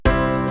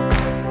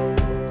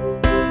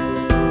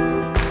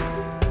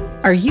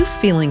Are you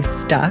feeling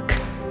stuck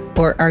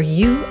or are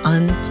you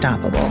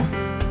unstoppable?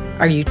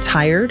 Are you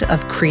tired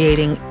of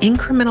creating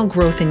incremental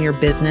growth in your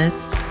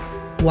business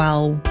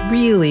while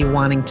really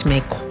wanting to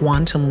make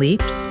quantum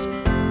leaps?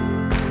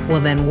 Well,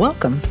 then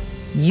welcome.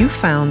 You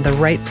found the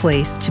right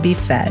place to be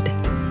fed.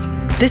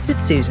 This is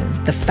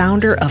Susan, the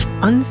founder of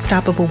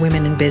Unstoppable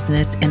Women in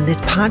Business, and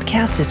this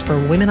podcast is for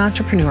women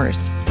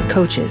entrepreneurs,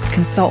 coaches,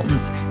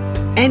 consultants,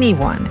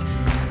 anyone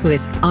who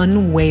is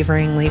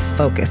unwaveringly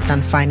focused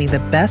on finding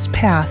the best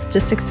path to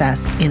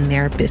success in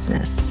their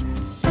business.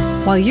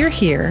 While you're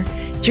here,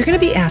 you're going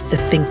to be asked to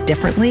think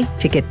differently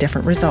to get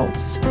different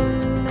results,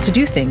 to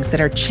do things that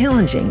are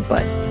challenging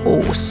but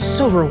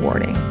so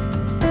rewarding.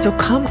 So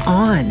come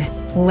on,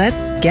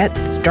 let's get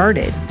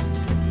started.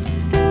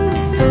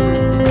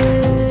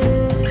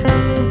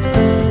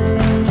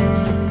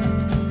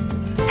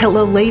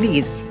 Hello,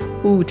 ladies.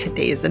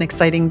 Today is an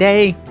exciting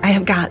day. I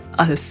have got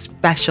a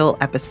special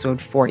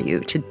episode for you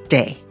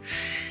today.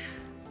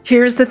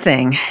 Here's the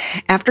thing.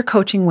 After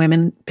coaching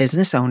women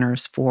business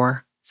owners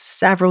for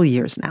several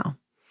years now,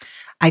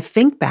 I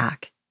think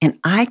back and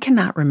I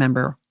cannot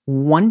remember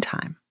one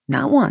time,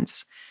 not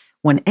once,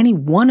 when any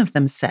one of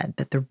them said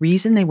that the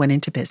reason they went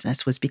into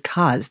business was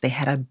because they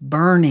had a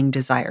burning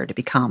desire to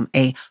become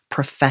a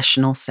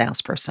professional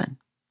salesperson.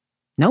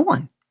 No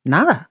one,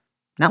 nada,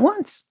 not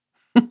once.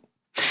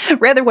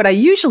 Rather, what I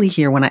usually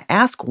hear when I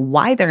ask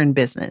why they're in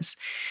business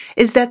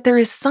is that there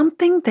is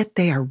something that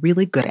they are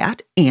really good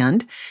at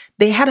and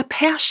they had a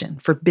passion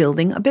for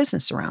building a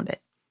business around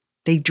it.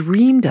 They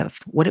dreamed of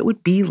what it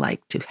would be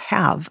like to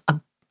have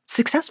a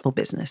successful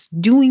business,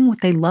 doing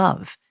what they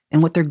love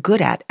and what they're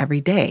good at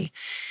every day.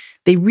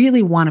 They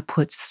really want to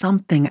put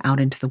something out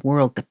into the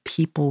world that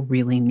people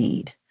really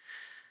need.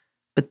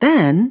 But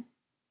then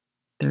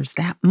there's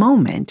that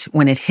moment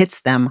when it hits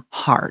them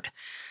hard.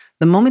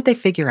 The moment they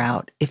figure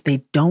out if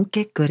they don't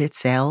get good at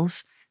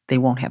sales, they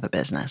won't have a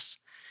business,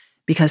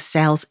 because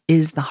sales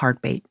is the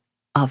heartbeat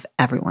of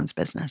everyone's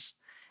business.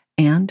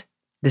 And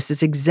this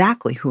is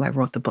exactly who I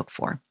wrote the book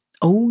for.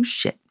 Oh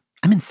shit,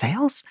 I'm in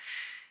sales?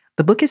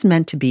 The book is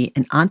meant to be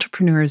an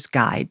entrepreneur's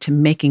guide to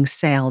making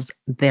sales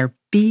their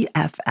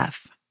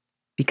BFF,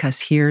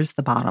 because here's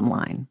the bottom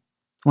line.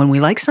 When we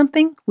like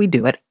something, we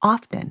do it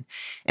often.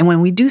 And when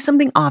we do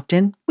something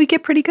often, we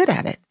get pretty good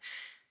at it.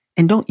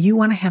 And don't you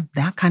want to have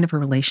that kind of a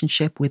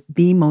relationship with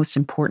the most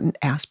important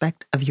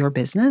aspect of your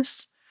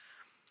business?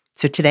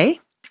 So today,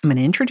 I'm going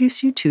to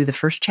introduce you to the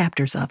first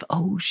chapters of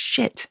Oh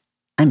Shit,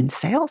 I'm in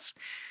Sales,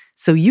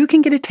 so you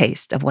can get a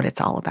taste of what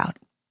it's all about.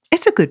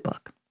 It's a good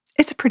book.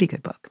 It's a pretty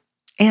good book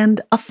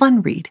and a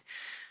fun read.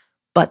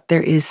 But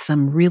there is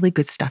some really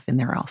good stuff in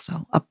there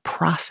also, a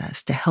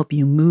process to help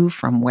you move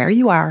from where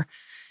you are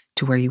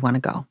to where you want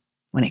to go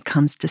when it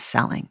comes to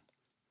selling.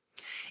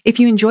 If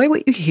you enjoy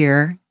what you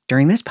hear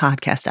during this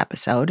podcast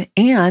episode,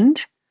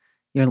 and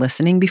you're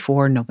listening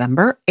before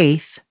November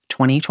 8th,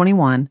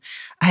 2021,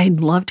 I'd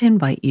love to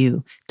invite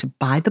you to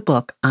buy the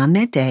book on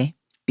that day,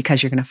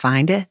 because you're going to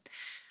find it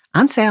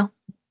on sale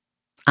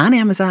on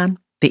Amazon,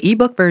 the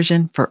ebook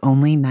version for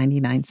only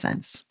 99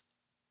 cents.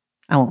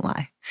 I won't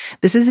lie.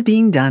 This is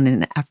being done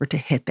in an effort to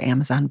hit the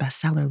Amazon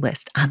bestseller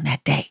list on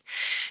that day.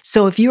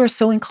 So if you are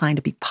so inclined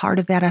to be part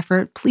of that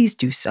effort, please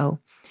do so.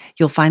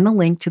 You'll find the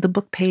link to the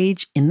book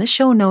page in the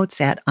show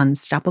notes at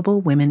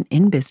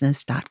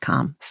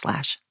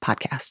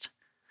unstoppablewomeninbusiness.com/podcast.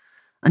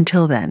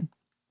 Until then,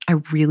 I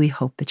really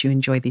hope that you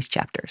enjoy these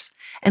chapters,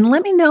 and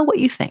let me know what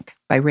you think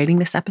by rating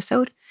this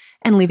episode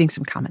and leaving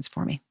some comments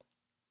for me.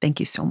 Thank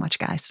you so much,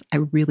 guys. I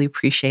really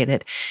appreciate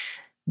it.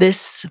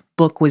 This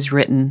book was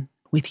written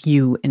with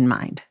you in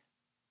mind,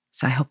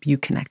 so I hope you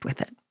connect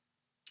with it.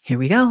 Here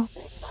we go.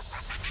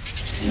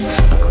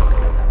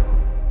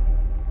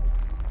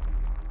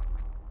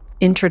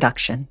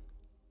 Introduction.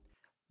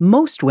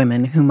 Most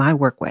women whom I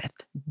work with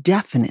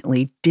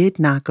definitely did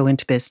not go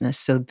into business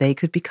so they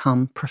could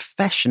become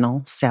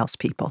professional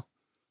salespeople.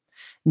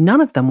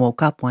 None of them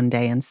woke up one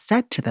day and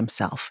said to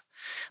themselves,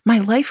 "My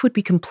life would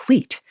be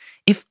complete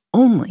if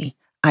only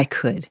I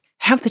could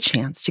have the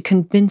chance to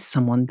convince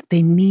someone that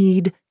they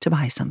need to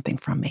buy something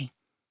from me.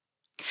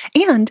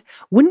 And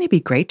wouldn't it be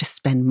great to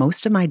spend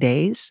most of my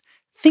days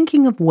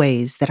thinking of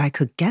ways that I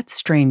could get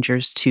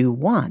strangers to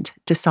want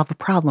to solve a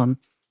problem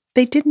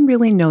they didn't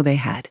really know they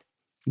had?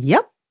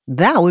 Yep,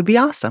 that would be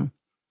awesome."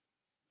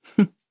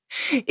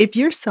 If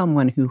you're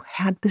someone who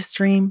had this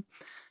dream,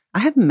 I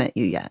haven't met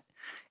you yet.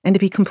 And to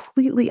be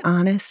completely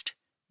honest,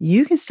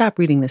 you can stop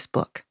reading this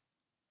book.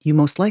 You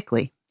most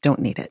likely don't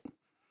need it.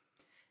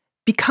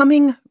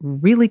 Becoming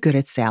really good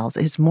at sales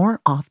is more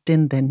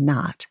often than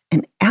not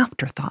an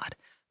afterthought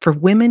for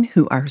women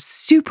who are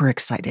super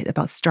excited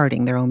about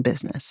starting their own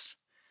business.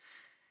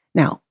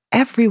 Now,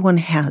 everyone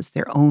has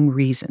their own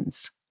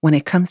reasons when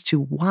it comes to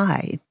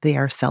why they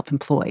are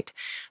self-employed,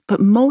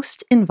 but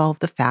most involve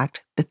the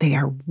fact that they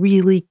are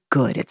really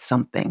good at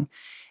something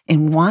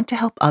and want to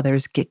help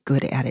others get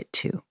good at it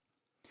too.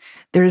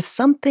 There is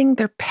something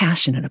they're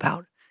passionate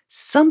about,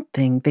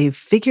 something they've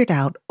figured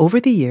out over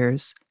the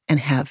years and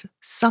have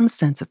some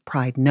sense of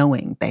pride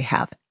knowing they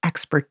have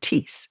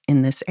expertise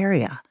in this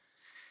area.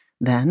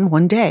 Then,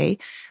 one day,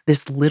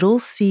 this little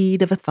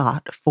seed of a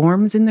thought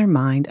forms in their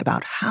mind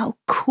about how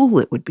cool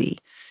it would be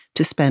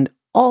to spend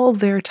all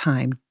their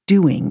time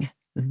doing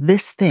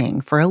this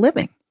thing for a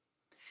living.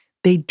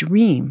 They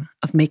dream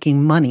of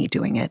making money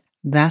doing it,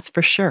 that's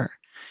for sure.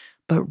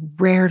 But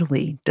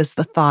rarely does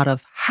the thought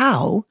of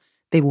how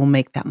they will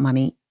make that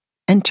money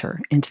enter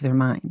into their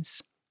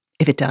minds.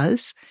 If it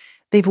does,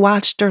 they've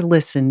watched or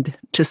listened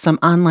to some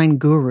online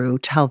guru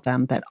tell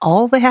them that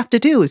all they have to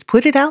do is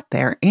put it out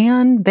there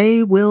and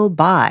they will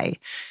buy.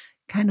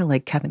 Kind of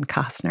like Kevin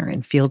Costner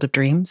in Field of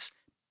Dreams.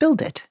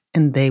 Build it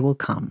and they will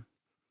come.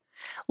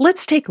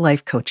 Let's take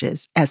life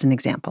coaches as an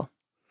example.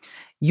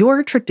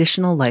 Your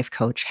traditional life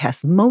coach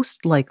has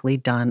most likely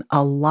done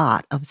a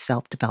lot of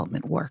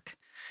self-development work.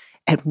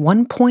 At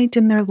one point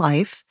in their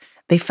life,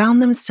 they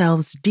found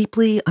themselves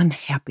deeply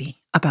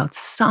unhappy about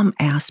some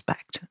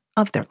aspect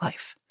of their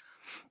life.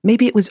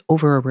 Maybe it was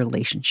over a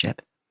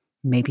relationship.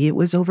 Maybe it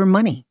was over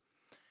money.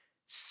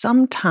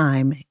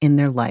 Sometime in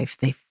their life,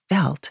 they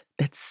felt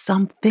that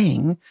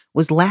something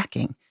was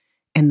lacking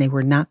and they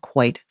were not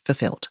quite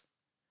fulfilled.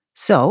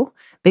 So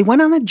they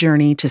went on a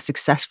journey to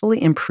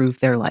successfully improve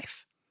their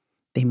life.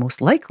 They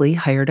most likely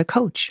hired a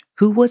coach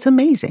who was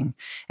amazing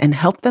and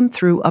helped them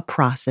through a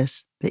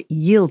process that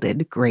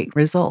yielded great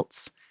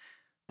results.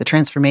 The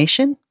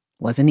transformation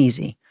wasn't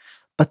easy,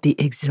 but the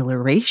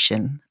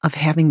exhilaration of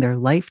having their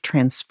life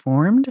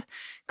transformed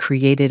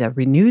created a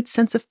renewed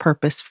sense of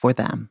purpose for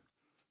them.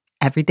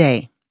 Every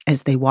day,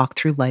 as they walk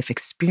through life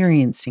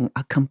experiencing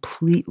a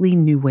completely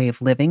new way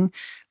of living,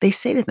 they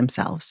say to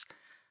themselves,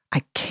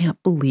 I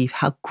can't believe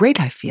how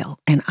great I feel,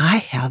 and I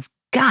have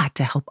got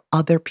to help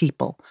other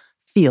people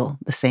feel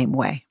the same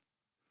way.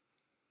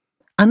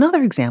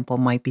 Another example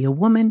might be a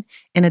woman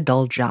in a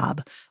dull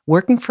job,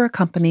 working for a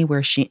company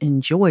where she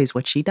enjoys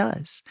what she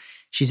does.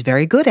 She's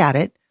very good at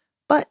it,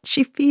 but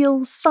she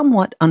feels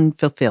somewhat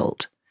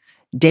unfulfilled.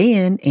 Day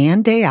in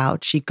and day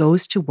out, she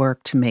goes to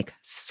work to make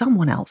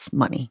someone else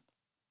money.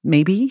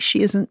 Maybe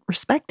she isn't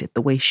respected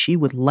the way she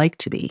would like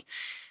to be.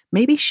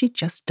 Maybe she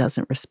just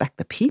doesn't respect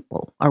the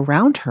people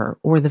around her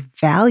or the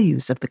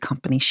values of the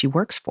company she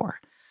works for.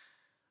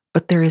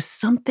 But there is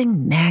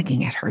something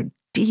nagging at her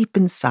deep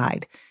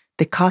inside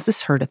that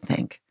causes her to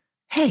think,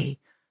 hey,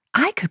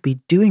 I could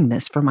be doing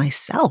this for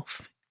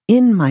myself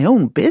in my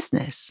own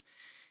business.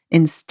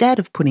 Instead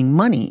of putting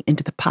money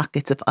into the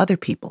pockets of other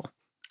people,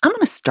 I'm going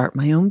to start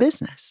my own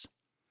business.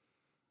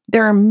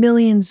 There are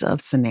millions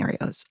of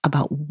scenarios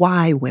about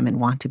why women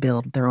want to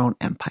build their own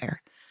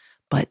empire,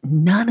 but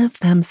none of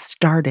them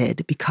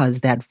started because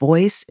that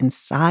voice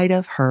inside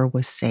of her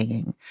was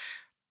saying,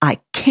 I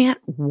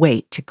can't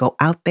wait to go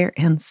out there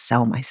and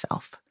sell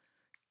myself.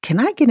 Can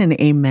I get an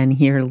amen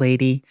here,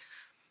 lady?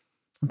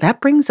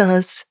 That brings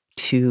us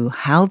to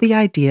how the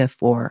idea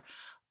for,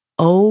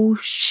 oh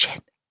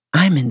shit,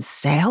 I'm in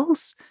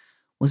sales,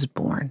 was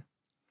born.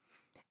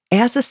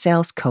 As a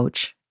sales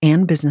coach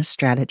and business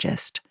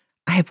strategist,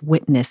 I have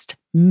witnessed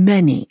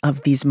many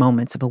of these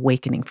moments of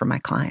awakening for my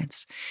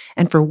clients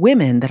and for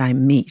women that I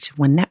meet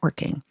when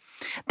networking.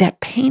 That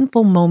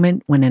painful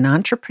moment when an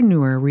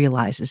entrepreneur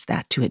realizes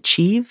that to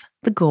achieve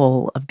the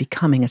goal of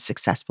becoming a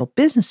successful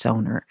business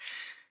owner,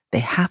 they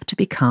have to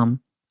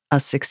become a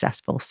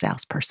successful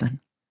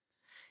salesperson.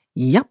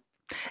 Yep,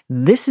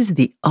 this is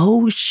the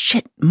oh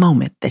shit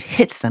moment that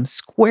hits them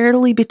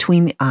squarely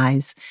between the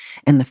eyes,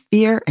 and the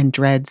fear and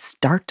dread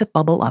start to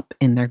bubble up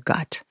in their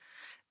gut.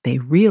 They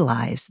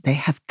realize they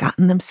have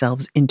gotten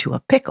themselves into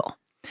a pickle.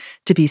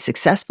 To be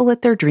successful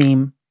at their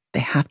dream, they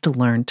have to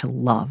learn to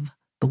love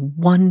the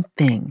one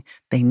thing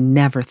they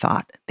never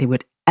thought they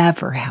would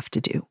ever have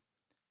to do: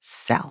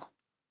 sell.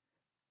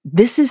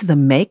 This is the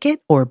make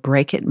it or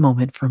break it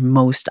moment for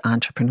most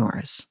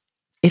entrepreneurs.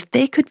 If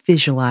they could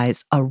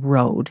visualize a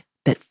road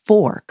that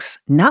forks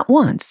not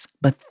once,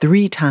 but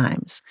 3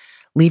 times,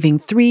 leaving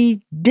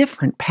 3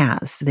 different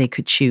paths they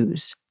could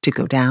choose to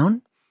go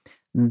down,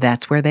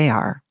 that's where they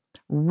are,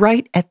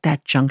 right at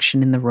that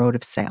junction in the road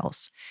of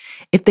sales.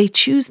 If they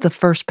choose the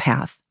first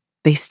path,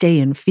 they stay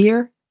in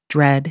fear,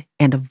 dread,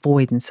 and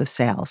avoidance of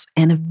sales,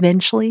 and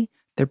eventually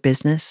their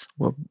business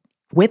will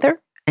wither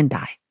and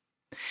die.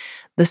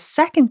 The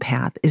second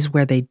path is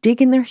where they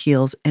dig in their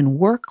heels and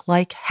work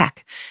like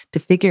heck to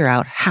figure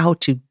out how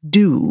to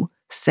do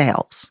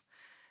sales.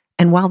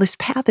 And while this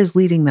path is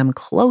leading them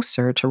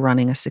closer to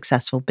running a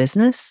successful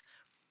business,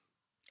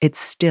 it's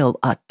still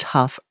a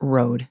tough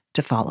road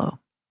to follow.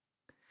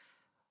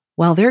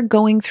 While they're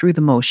going through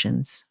the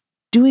motions,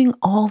 doing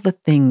all the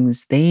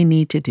things they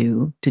need to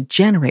do to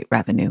generate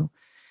revenue,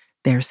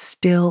 they're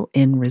still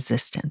in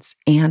resistance,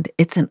 and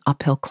it's an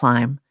uphill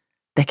climb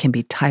that can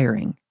be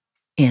tiring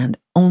and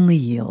only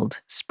yield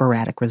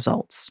sporadic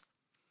results.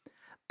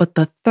 But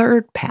the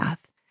third path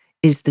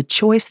is the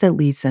choice that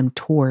leads them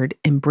toward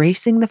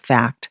embracing the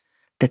fact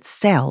that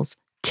sales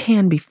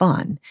can be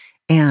fun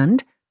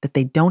and that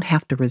they don't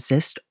have to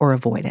resist or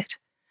avoid it.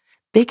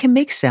 They can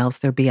make sales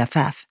their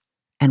BFF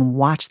and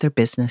watch their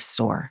business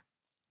soar.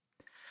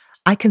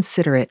 I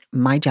consider it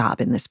my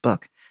job in this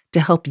book to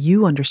help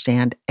you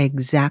understand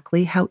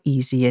exactly how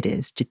easy it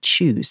is to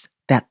choose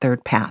that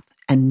third path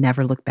and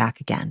never look back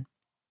again.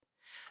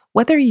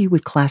 Whether you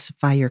would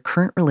classify your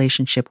current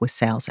relationship with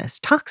sales as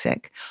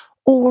toxic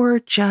or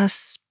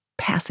just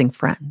passing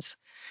friends,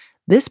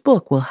 this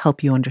book will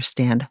help you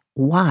understand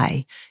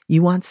why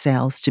you want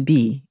sales to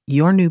be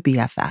your new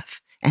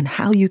BFF and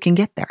how you can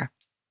get there.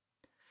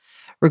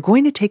 We're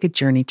going to take a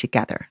journey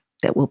together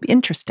that will be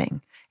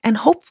interesting and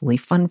hopefully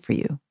fun for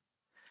you.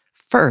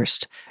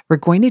 First, we're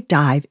going to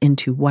dive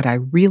into what I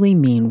really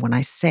mean when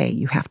I say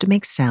you have to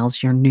make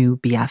sales your new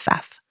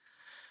BFF.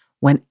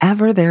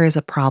 Whenever there is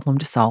a problem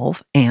to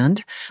solve,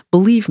 and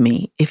believe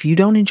me, if you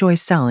don't enjoy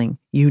selling,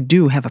 you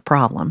do have a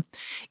problem,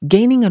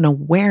 gaining an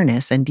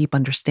awareness and deep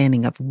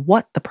understanding of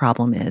what the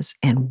problem is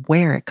and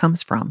where it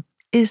comes from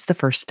is the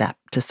first step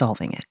to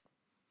solving it.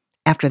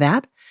 After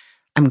that,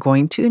 I'm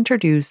going to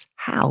introduce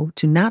how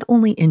to not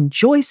only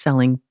enjoy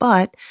selling,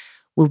 but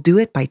we'll do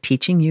it by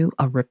teaching you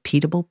a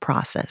repeatable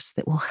process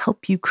that will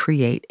help you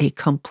create a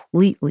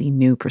completely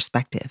new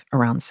perspective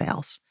around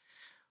sales.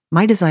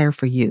 My desire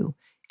for you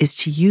is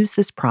to use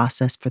this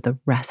process for the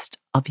rest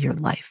of your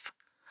life.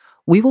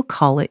 We will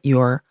call it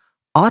your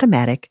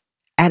automatic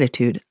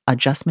attitude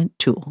adjustment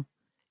tool.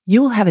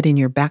 You will have it in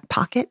your back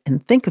pocket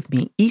and think of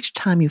me each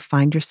time you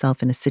find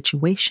yourself in a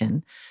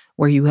situation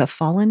where you have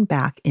fallen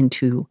back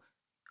into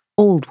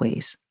old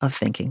ways of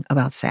thinking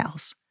about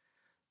sales.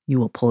 You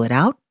will pull it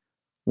out,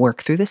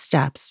 work through the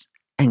steps,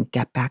 and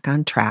get back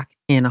on track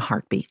in a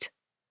heartbeat.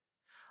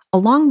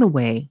 Along the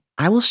way,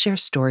 I will share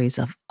stories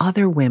of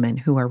other women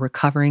who are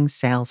recovering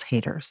sales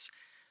haters.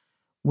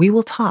 We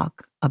will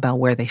talk about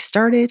where they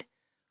started,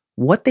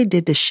 what they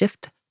did to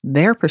shift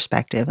their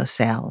perspective of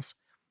sales,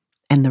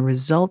 and the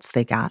results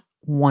they got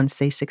once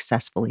they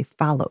successfully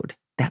followed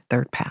that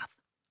third path.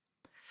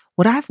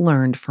 What I've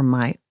learned from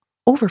my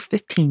over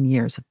 15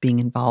 years of being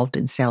involved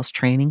in sales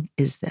training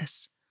is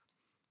this: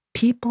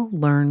 people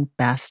learn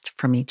best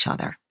from each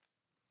other.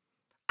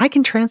 I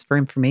can transfer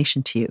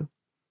information to you,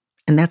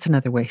 and that's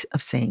another way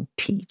of saying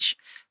teach.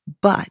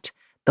 But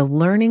the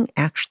learning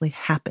actually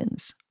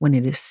happens when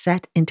it is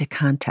set into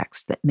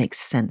context that makes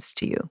sense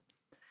to you,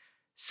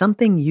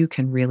 something you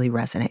can really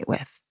resonate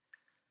with.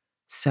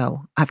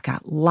 So I've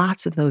got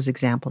lots of those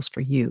examples for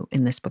you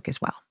in this book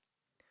as well.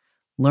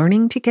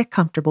 Learning to get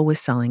comfortable with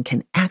selling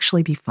can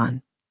actually be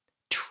fun.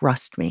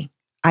 Trust me,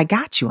 I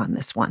got you on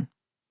this one.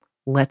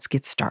 Let's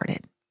get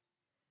started.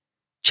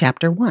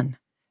 Chapter 1,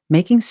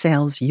 Making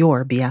Sales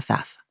Your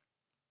BFF.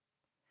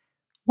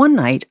 One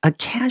night, a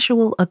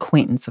casual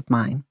acquaintance of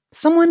mine,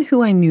 someone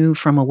who I knew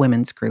from a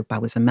women's group I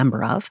was a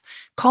member of,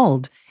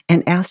 called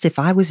and asked if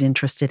I was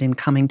interested in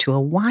coming to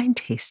a wine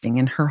tasting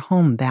in her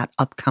home that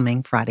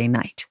upcoming Friday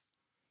night.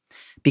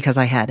 Because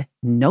I had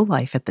no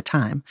life at the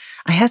time,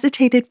 I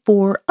hesitated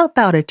for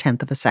about a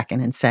tenth of a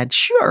second and said,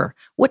 "Sure,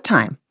 what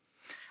time?"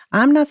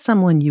 I'm not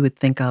someone you would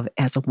think of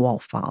as a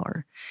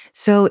wallflower,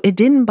 so it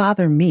didn't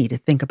bother me to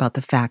think about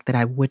the fact that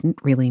I wouldn't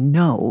really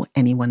know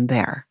anyone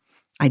there.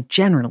 I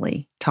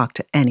generally talk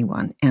to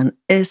anyone, and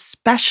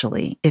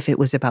especially if it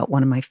was about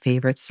one of my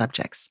favorite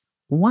subjects,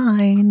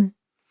 wine.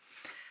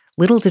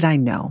 Little did I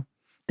know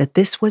that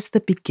this was the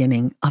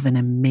beginning of an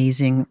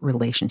amazing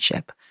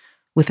relationship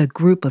with a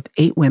group of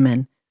 8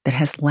 women that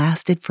has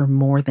lasted for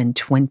more than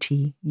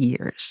 20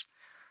 years.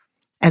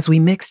 As we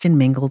mixed and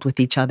mingled with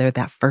each other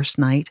that first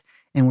night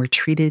and were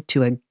treated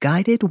to a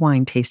guided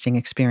wine tasting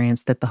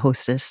experience that the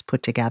hostess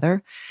put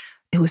together,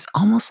 it was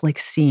almost like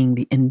seeing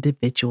the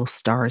individual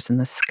stars in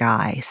the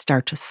sky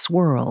start to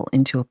swirl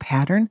into a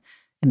pattern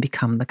and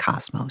become the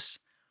cosmos.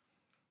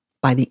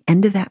 By the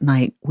end of that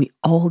night, we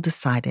all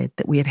decided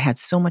that we had had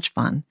so much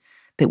fun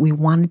that we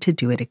wanted to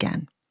do it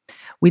again.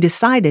 We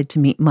decided to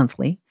meet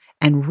monthly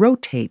and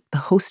rotate the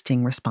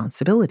hosting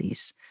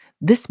responsibilities.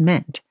 This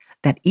meant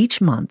that each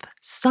month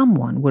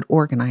someone would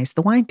organize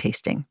the wine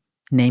tasting,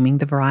 naming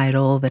the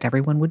varietal that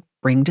everyone would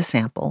bring to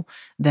sample,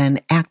 then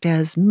act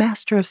as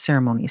master of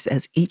ceremonies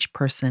as each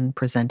person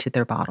presented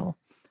their bottle.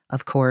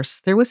 Of course,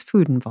 there was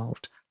food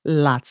involved,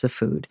 lots of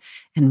food,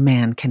 and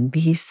man, can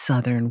these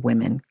Southern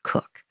women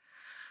cook.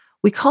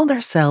 We called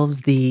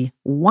ourselves the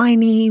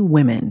Winey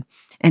Women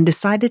and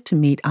decided to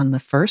meet on the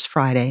first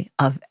Friday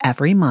of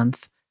every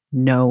month,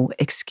 no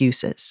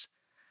excuses,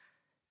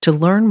 to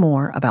learn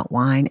more about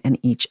wine and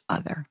each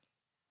other.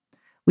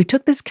 We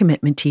took this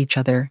commitment to each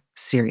other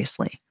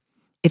seriously.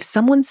 If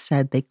someone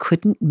said they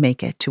couldn't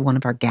make it to one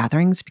of our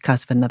gatherings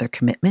because of another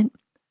commitment,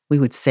 we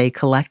would say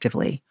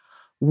collectively,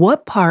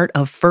 "What part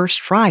of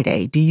First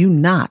Friday do you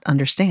not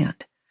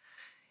understand?"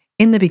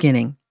 In the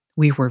beginning,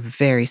 we were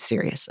very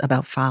serious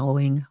about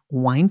following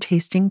wine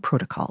tasting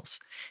protocols,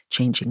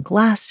 changing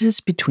glasses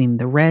between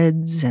the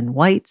reds and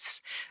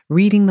whites,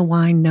 reading the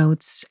wine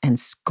notes, and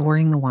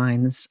scoring the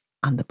wines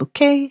on the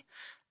bouquet,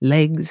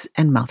 legs,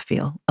 and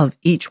mouthfeel of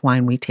each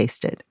wine we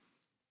tasted.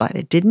 But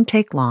it didn't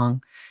take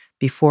long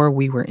before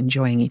we were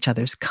enjoying each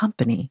other's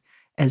company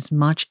as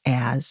much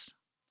as,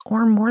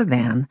 or more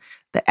than,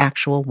 the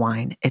actual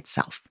wine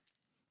itself.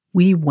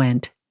 We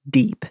went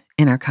deep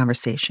in our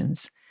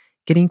conversations,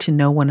 getting to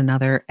know one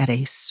another at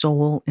a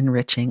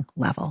soul-enriching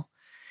level.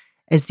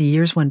 As the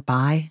years went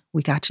by,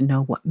 we got to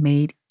know what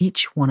made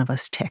each one of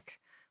us tick.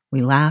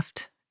 We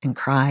laughed and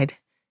cried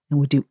and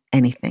would do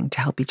anything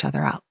to help each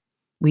other out.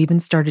 We even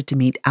started to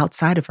meet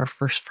outside of our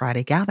first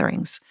Friday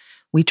gatherings.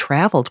 We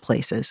traveled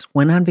places,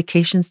 went on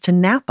vacations to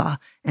Napa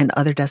and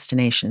other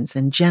destinations,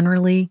 and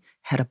generally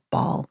had a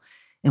ball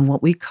in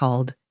what we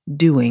called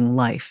doing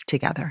life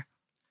together.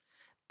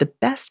 The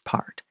best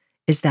part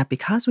is that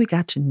because we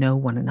got to know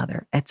one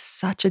another at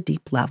such a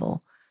deep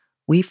level,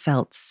 we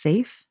felt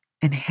safe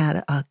and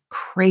had a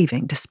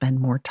craving to spend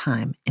more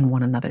time in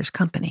one another's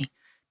company,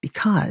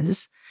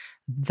 because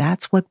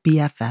that's what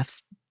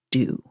BFFs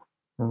do,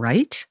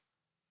 right?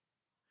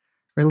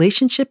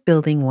 Relationship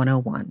Building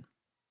 101.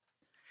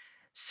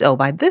 So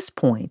by this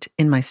point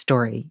in my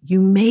story,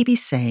 you may be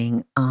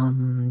saying,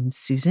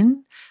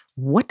 Susan,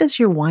 what does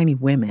your Whiny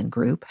Women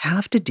group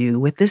have to do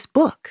with this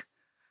book?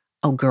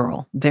 Oh,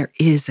 girl, there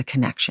is a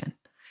connection.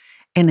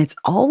 And it's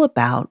all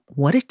about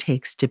what it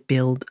takes to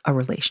build a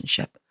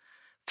relationship.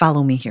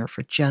 Follow me here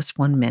for just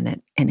 1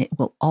 minute, and it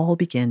will all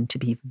begin to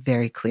be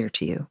very clear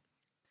to you.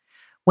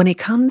 When it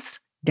comes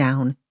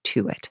down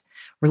to it,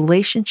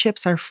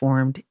 relationships are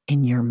formed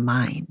in your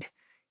mind.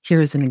 Here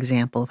is an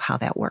example of how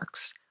that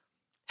works.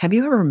 Have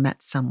you ever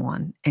met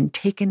someone and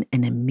taken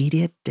an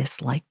immediate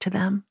dislike to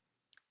them?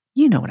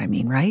 You know what I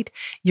mean, right?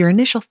 Your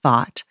initial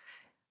thought,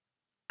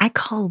 I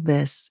call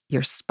this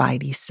your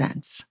spidey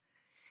sense.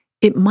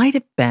 It might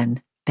have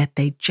been that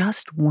they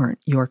just weren't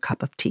your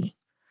cup of tea.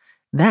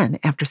 Then,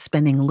 after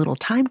spending a little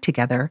time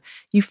together,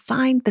 you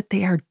find that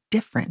they are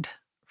different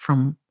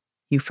from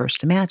you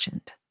first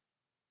imagined.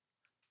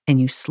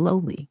 And you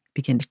slowly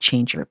begin to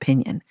change your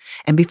opinion.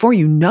 And before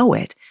you know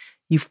it,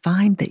 you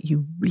find that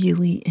you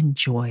really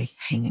enjoy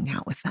hanging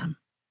out with them.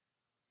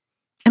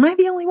 Am I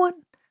the only one?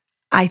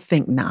 I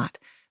think not.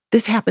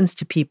 This happens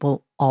to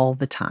people all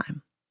the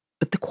time.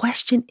 But the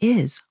question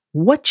is,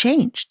 what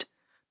changed?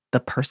 The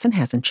person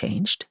hasn't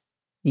changed.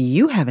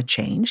 You haven't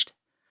changed.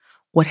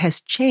 What has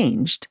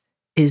changed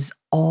is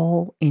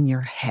all in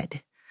your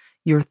head.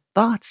 Your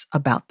thoughts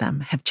about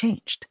them have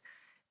changed.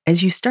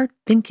 As you start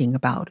thinking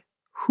about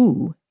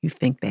who you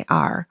think they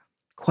are,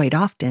 quite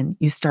often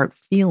you start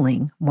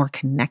feeling more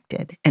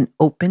connected and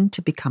open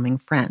to becoming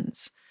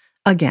friends.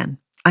 Again,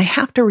 I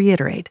have to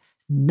reiterate,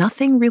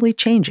 nothing really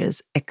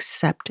changes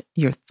except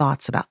your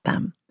thoughts about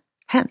them.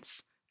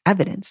 Hence,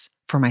 evidence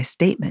for my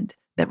statement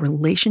that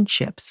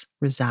relationships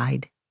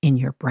reside in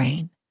your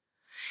brain.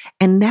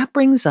 And that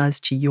brings us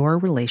to your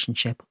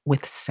relationship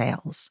with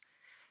sales.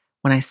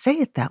 When I say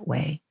it that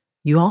way,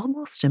 you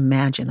almost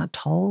imagine a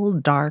tall,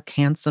 dark,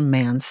 handsome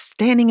man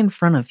standing in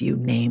front of you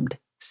named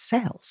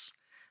Sales.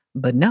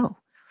 But no,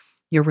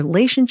 your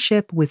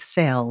relationship with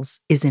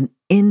sales is an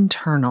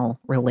internal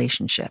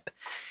relationship.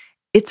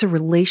 It's a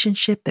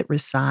relationship that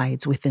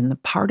resides within the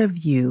part of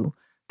you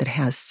that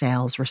has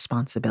sales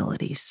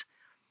responsibilities.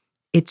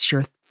 It's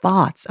your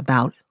thoughts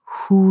about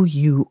who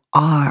you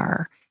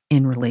are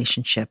in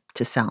relationship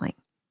to selling.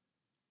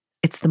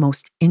 It's the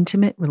most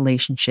intimate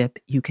relationship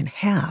you can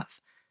have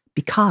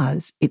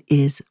because it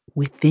is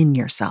within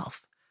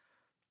yourself.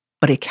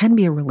 But it can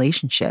be a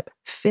relationship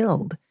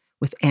filled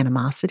with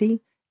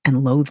animosity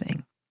and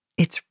loathing.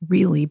 It's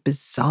really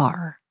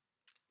bizarre.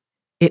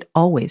 It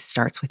always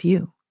starts with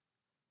you.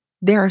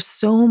 There are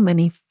so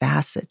many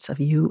facets of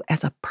you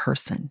as a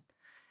person.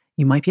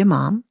 You might be a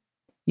mom.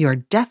 You are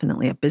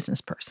definitely a business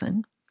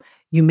person.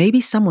 You may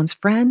be someone's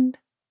friend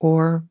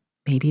or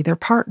maybe their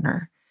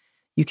partner.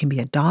 You can be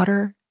a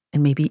daughter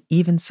and maybe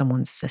even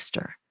someone's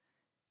sister.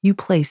 You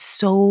play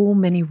so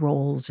many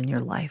roles in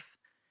your life.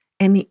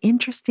 And the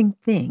interesting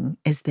thing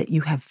is that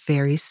you have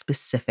very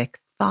specific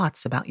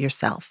thoughts about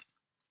yourself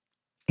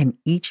in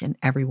each and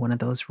every one of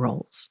those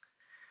roles.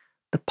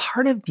 The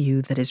part of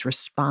you that is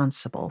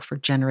responsible for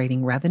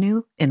generating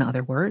revenue, in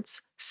other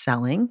words,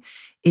 selling,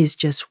 is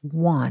just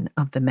one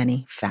of the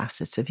many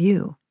facets of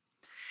you.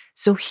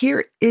 So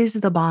here is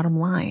the bottom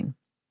line.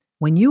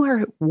 When you are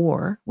at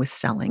war with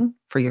selling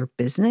for your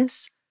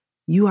business,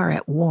 you are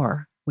at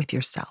war with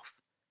yourself.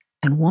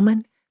 And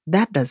woman,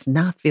 that does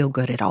not feel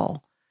good at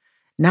all.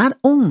 Not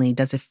only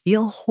does it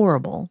feel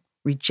horrible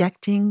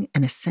rejecting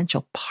an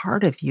essential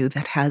part of you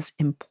that has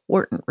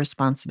important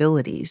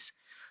responsibilities,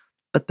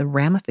 but the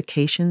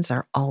ramifications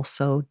are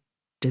also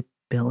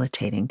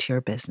debilitating to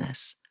your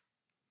business.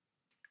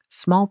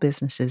 Small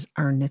businesses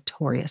are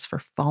notorious for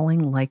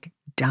falling like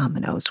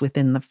dominoes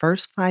within the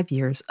first 5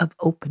 years of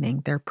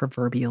opening their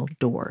proverbial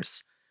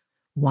doors.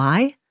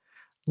 Why?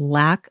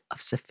 Lack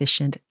of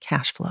sufficient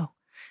cash flow.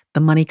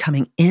 The money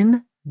coming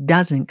in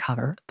doesn't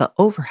cover the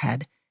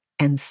overhead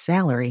and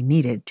salary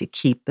needed to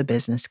keep the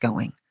business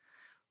going.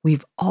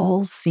 We've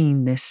all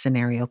seen this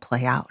scenario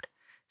play out.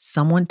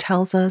 Someone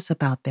tells us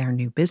about their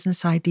new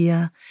business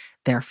idea.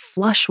 They're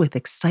flush with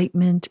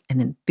excitement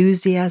and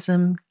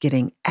enthusiasm,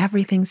 getting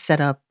everything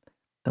set up,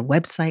 the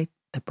website,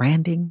 the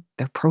branding,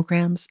 their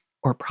programs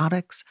or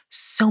products,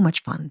 so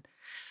much fun.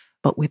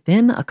 But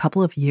within a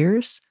couple of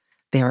years,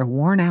 They are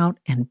worn out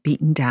and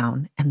beaten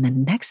down, and the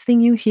next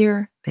thing you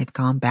hear, they've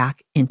gone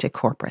back into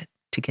corporate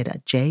to get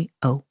a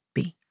job.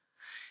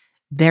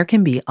 There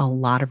can be a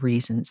lot of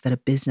reasons that a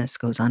business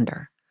goes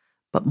under,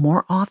 but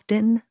more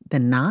often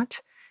than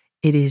not,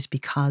 it is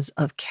because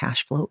of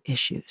cash flow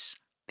issues.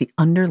 The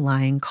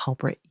underlying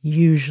culprit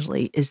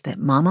usually is that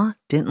mama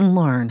didn't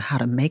learn how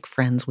to make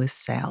friends with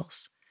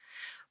sales.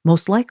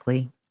 Most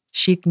likely,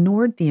 she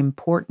ignored the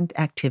important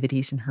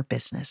activities in her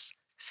business,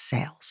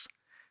 sales,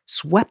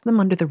 swept them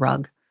under the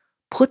rug,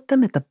 put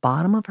them at the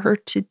bottom of her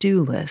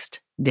to-do list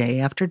day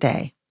after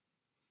day.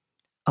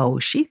 Oh,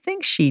 she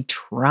thinks she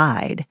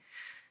tried.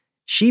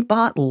 She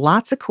bought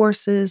lots of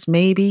courses.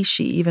 Maybe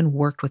she even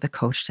worked with a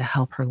coach to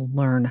help her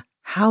learn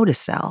how to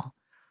sell.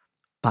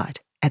 But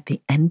at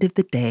the end of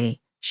the day,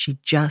 she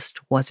just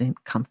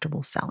wasn't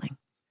comfortable selling.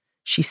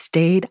 She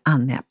stayed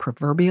on that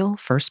proverbial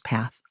first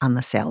path on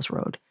the sales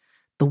road,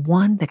 the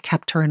one that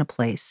kept her in a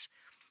place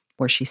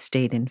where she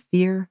stayed in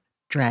fear,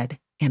 dread,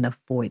 and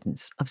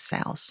avoidance of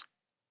sales.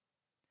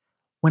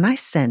 When I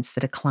sense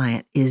that a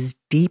client is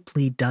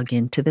deeply dug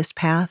into this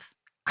path,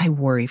 I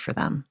worry for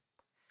them.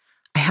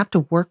 I have to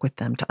work with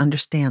them to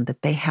understand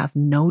that they have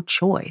no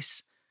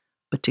choice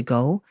but to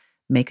go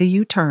make a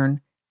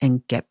U-turn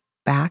and get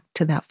back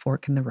to that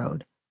fork in the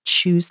road.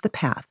 Choose the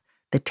path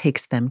that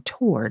takes them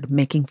toward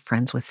making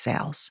friends with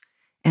sales.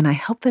 And I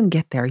help them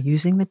get there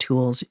using the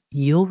tools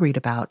you'll read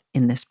about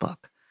in this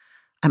book.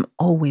 I'm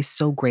always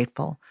so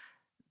grateful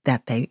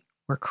that they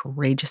were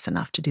courageous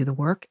enough to do the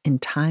work in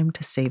time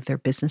to save their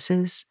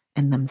businesses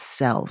and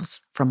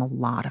themselves from a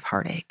lot of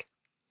heartache.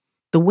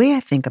 The way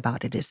I think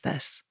about it is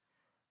this.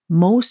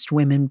 Most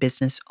women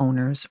business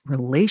owners'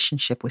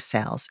 relationship with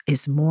sales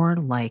is more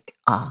like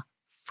a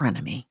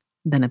frenemy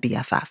than a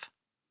BFF.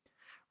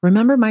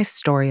 Remember my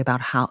story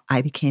about how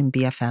I became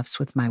BFFs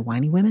with my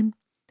whiny women?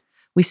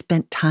 We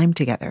spent time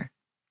together,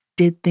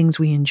 did things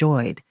we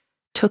enjoyed,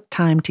 took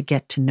time to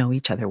get to know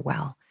each other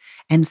well,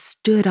 and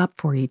stood up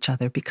for each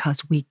other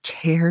because we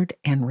cared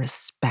and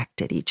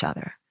respected each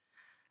other.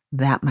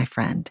 That, my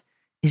friend,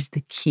 is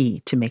the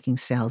key to making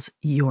sales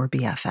your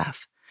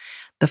BFF.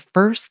 The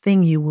first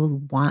thing you will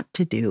want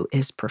to do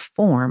is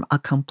perform a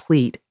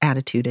complete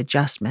attitude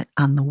adjustment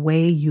on the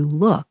way you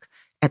look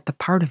at the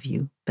part of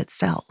you that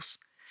sells.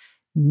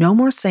 No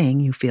more saying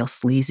you feel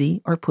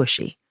sleazy or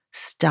pushy.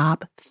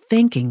 Stop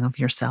thinking of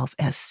yourself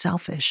as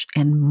selfish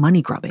and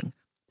money grubbing.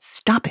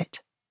 Stop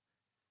it.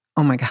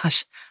 Oh my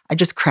gosh, I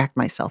just cracked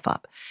myself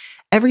up.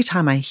 Every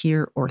time I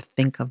hear or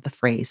think of the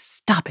phrase,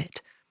 stop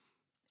it,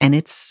 and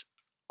it's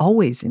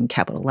always in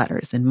capital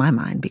letters in my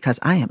mind because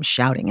I am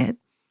shouting it,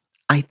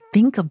 I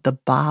think of the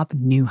Bob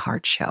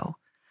Newhart show.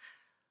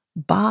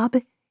 Bob,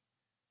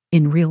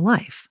 in real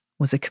life,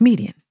 was a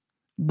comedian,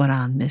 but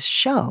on this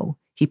show,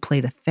 he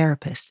played a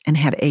therapist and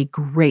had a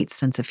great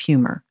sense of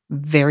humor,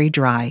 very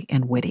dry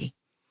and witty.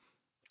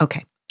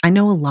 Okay, I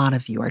know a lot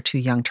of you are too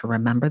young to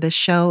remember this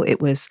show.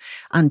 It was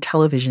on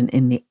television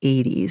in the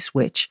 80s,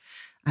 which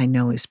I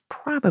know is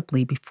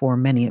probably before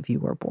many of you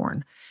were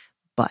born.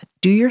 But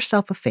do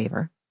yourself a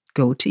favor,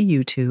 go to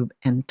YouTube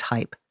and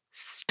type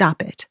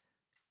 "Stop It"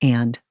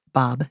 and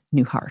Bob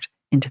Newhart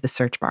into the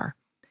search bar.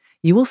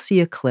 You will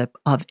see a clip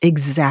of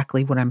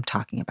exactly what I'm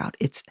talking about.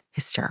 It's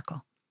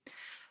hysterical.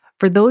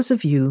 For those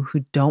of you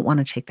who don't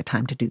want to take the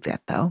time to do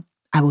that, though,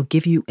 I will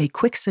give you a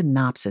quick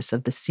synopsis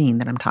of the scene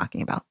that I'm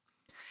talking about.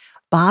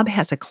 Bob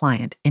has a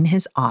client in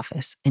his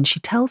office, and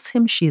she tells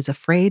him she is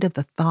afraid of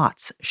the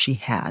thoughts she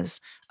has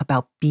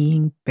about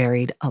being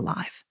buried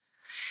alive.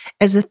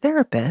 As the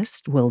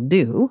therapist will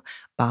do,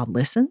 Bob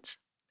listens,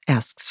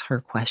 asks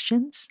her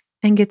questions,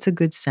 and gets a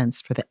good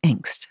sense for the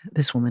angst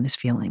this woman is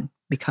feeling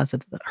because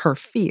of her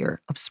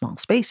fear of small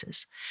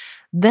spaces.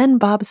 Then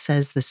Bob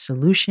says the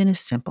solution is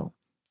simple.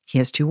 He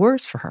has 2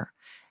 words for her,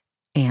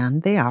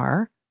 and they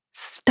are,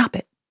 stop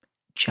it.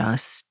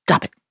 Just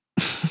stop it.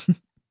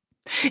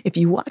 If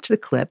you watch the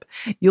clip,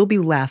 you'll be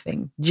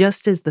laughing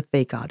just as the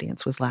fake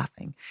audience was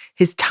laughing.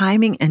 His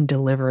timing and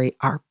delivery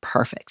are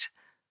perfect,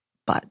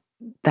 but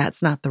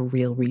that's not the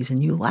real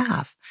reason you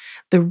laugh.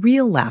 The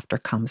real laughter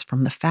comes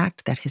from the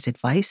fact that his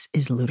advice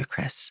is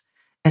ludicrous,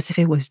 as if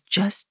it was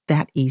just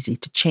that easy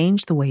to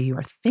change the way you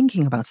are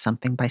thinking about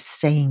something by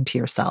saying to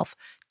yourself,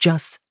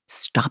 just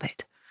stop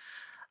it.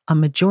 A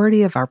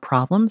majority of our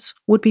problems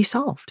would be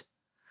solved.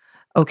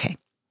 Okay,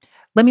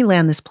 let me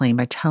land this plane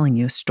by telling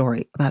you a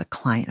story about a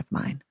client of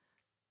mine.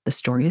 The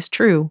story is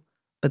true,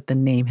 but the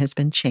name has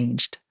been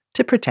changed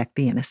to protect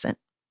the innocent.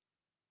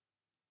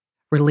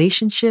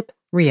 Relationship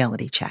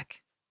Reality Check.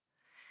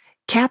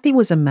 Kathy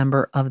was a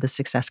member of the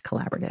Success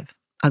Collaborative,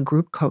 a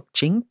group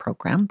coaching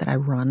program that I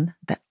run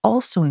that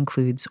also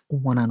includes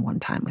one-on-one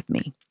time with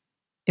me.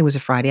 It was a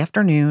Friday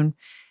afternoon,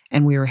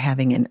 and we were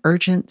having an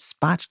urgent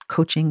spot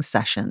coaching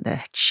session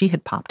that she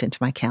had popped into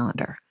my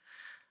calendar.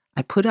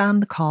 I put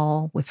on the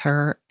call with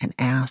her and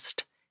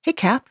asked, "Hey,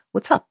 Kath,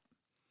 what's up?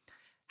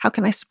 How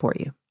can I support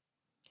you?"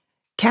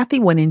 Kathy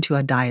went into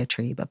a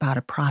diatribe about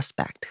a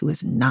prospect who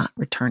was not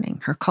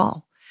returning her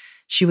call.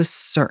 She was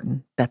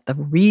certain that the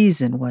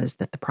reason was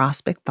that the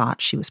prospect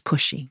thought she was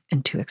pushy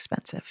and too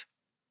expensive.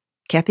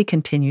 Kathy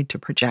continued to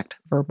project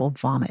verbal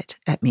vomit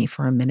at me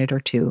for a minute or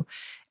two,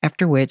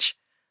 after which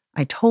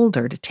I told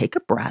her to take a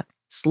breath,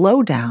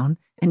 slow down,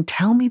 and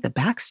tell me the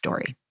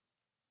backstory.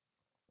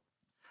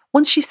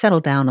 Once she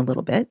settled down a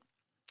little bit,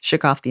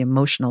 shook off the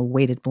emotional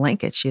weighted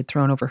blanket she had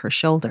thrown over her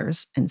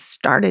shoulders, and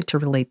started to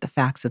relate the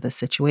facts of the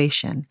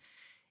situation,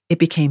 it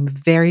became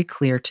very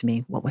clear to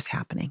me what was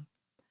happening.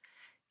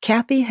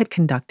 Kathy had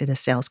conducted a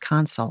sales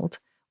consult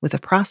with a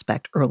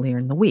prospect earlier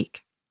in the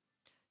week.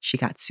 She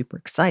got super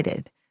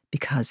excited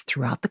because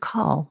throughout the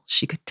call,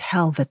 she could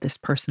tell that this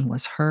person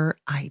was her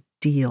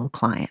ideal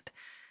client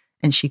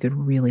and she could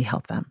really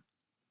help them.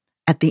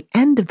 At the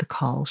end of the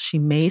call, she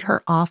made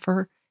her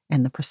offer,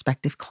 and the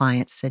prospective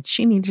client said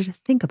she needed to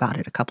think about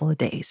it a couple of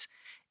days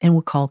and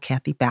would call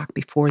Kathy back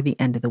before the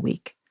end of the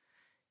week.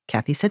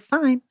 Kathy said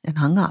fine and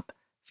hung up,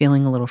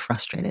 feeling a little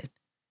frustrated,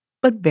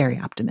 but very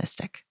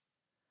optimistic.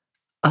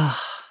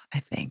 Ugh, I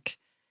think.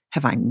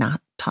 Have I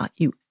not taught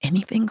you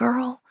anything,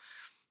 girl?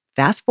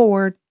 Fast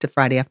forward to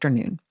Friday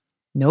afternoon.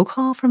 No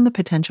call from the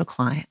potential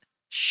client.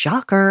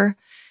 Shocker.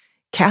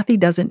 Kathy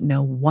doesn't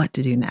know what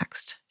to do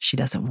next. She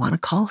doesn't want to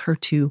call her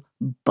to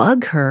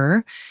bug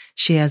her.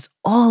 She has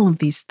all of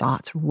these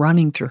thoughts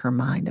running through her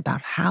mind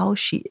about how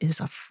she is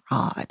a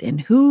fraud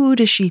and who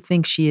does she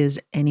think she is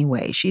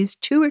anyway. She's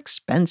too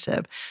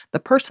expensive. The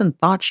person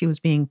thought she was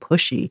being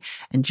pushy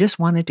and just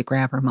wanted to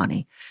grab her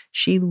money.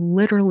 She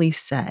literally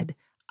said,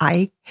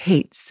 I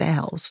hate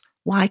sales.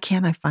 Why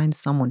can't I find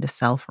someone to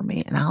sell for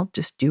me? And I'll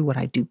just do what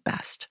I do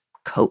best.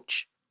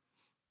 Coach.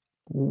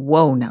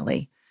 Whoa,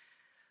 Nellie.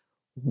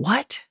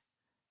 What?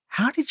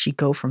 How did she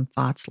go from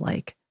thoughts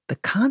like the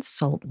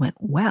consult went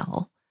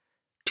well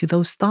to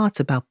those thoughts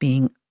about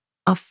being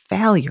a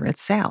failure at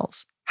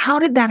sales? How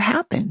did that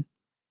happen?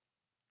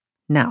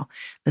 Now,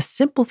 the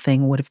simple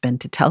thing would have been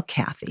to tell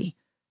Kathy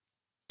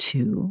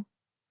to,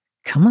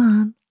 come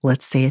on,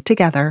 let's say it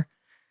together,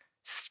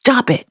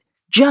 stop it,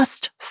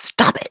 just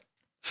stop it.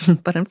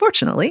 But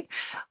unfortunately,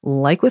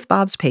 like with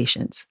Bob's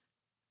patience,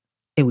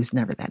 it was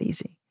never that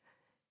easy.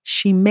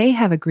 She may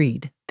have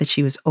agreed that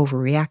she was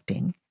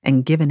overreacting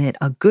and given it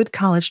a good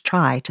college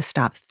try to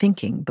stop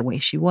thinking the way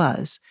she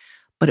was,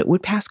 but it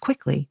would pass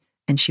quickly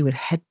and she would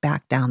head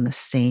back down the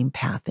same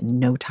path in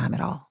no time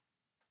at all.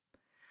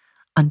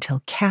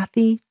 Until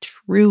Kathy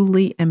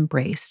truly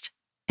embraced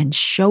and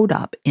showed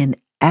up in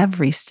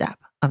every step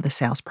of the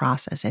sales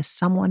process as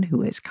someone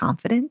who is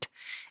confident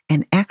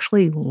and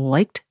actually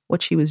liked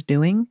what she was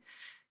doing,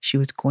 she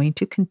was going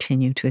to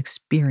continue to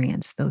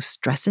experience those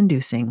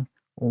stress-inducing,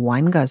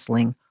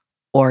 wine-guzzling,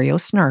 Oreo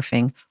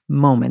snarfing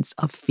moments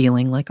of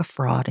feeling like a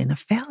fraud and a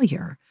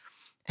failure.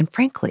 And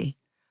frankly,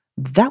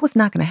 that was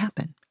not going to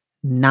happen.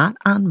 Not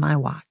on my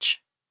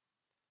watch.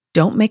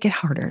 Don't make it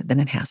harder than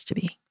it has to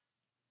be.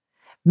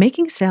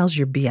 Making sales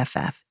your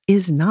BFF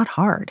is not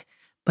hard,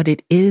 but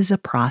it is a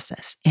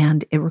process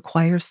and it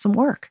requires some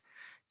work,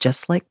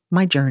 just like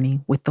my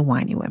journey with the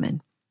whiny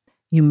women.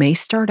 You may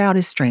start out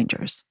as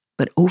strangers,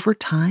 but over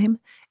time,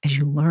 as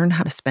you learn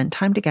how to spend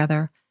time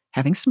together,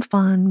 having some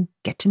fun,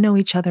 get to know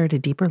each other at a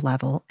deeper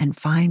level, and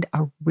find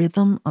a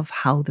rhythm of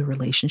how the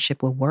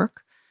relationship will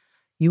work,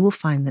 you will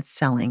find that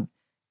selling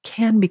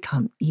can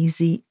become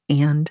easy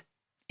and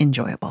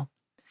enjoyable.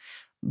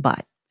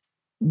 But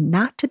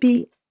not to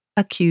be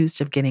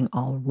accused of getting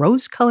all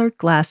rose-colored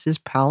glasses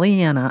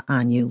Pollyanna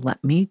on you,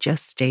 let me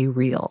just stay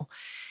real.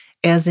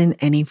 As in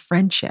any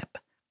friendship,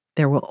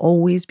 there will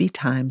always be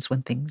times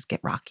when things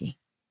get rocky.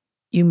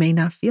 You may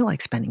not feel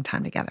like spending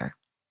time together.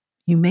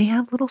 You may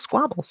have little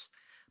squabbles.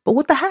 But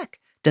what the heck?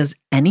 Does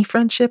any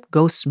friendship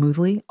go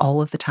smoothly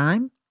all of the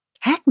time?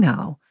 Heck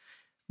no.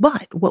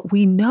 But what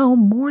we know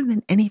more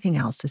than anything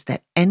else is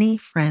that any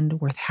friend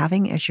worth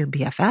having as your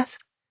BFF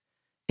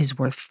is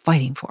worth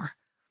fighting for.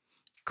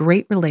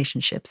 Great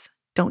relationships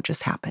don't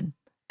just happen.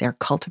 They're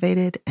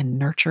cultivated and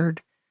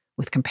nurtured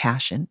with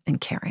compassion and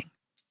caring.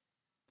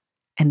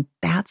 And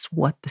that's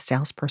what the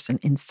salesperson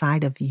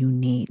inside of you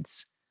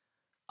needs.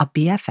 A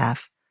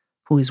BFF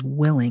who is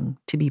willing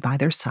to be by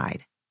their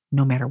side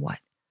no matter what.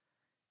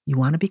 You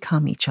want to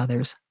become each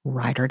other's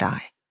ride or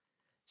die.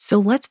 So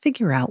let's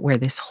figure out where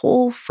this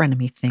whole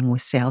frenemy thing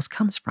with sales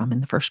comes from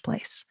in the first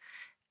place.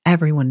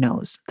 Everyone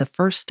knows the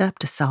first step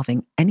to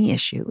solving any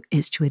issue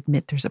is to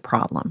admit there's a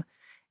problem.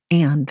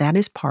 And that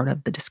is part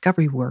of the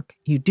discovery work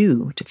you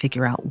do to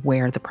figure out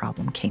where the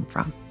problem came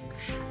from.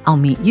 I'll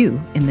meet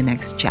you in the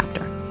next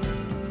chapter.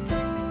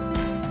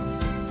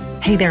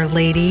 Hey there,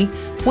 lady.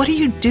 What are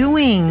you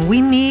doing? We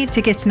need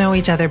to get to know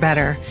each other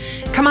better.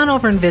 Come on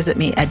over and visit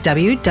me at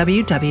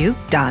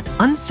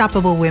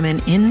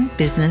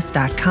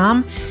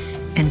www.unstoppablewomeninbusiness.com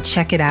and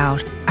check it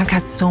out. I've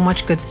got so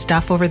much good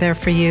stuff over there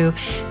for you,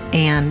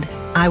 and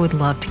I would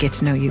love to get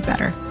to know you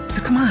better.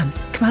 So come on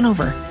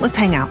over. Let's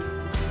hang out.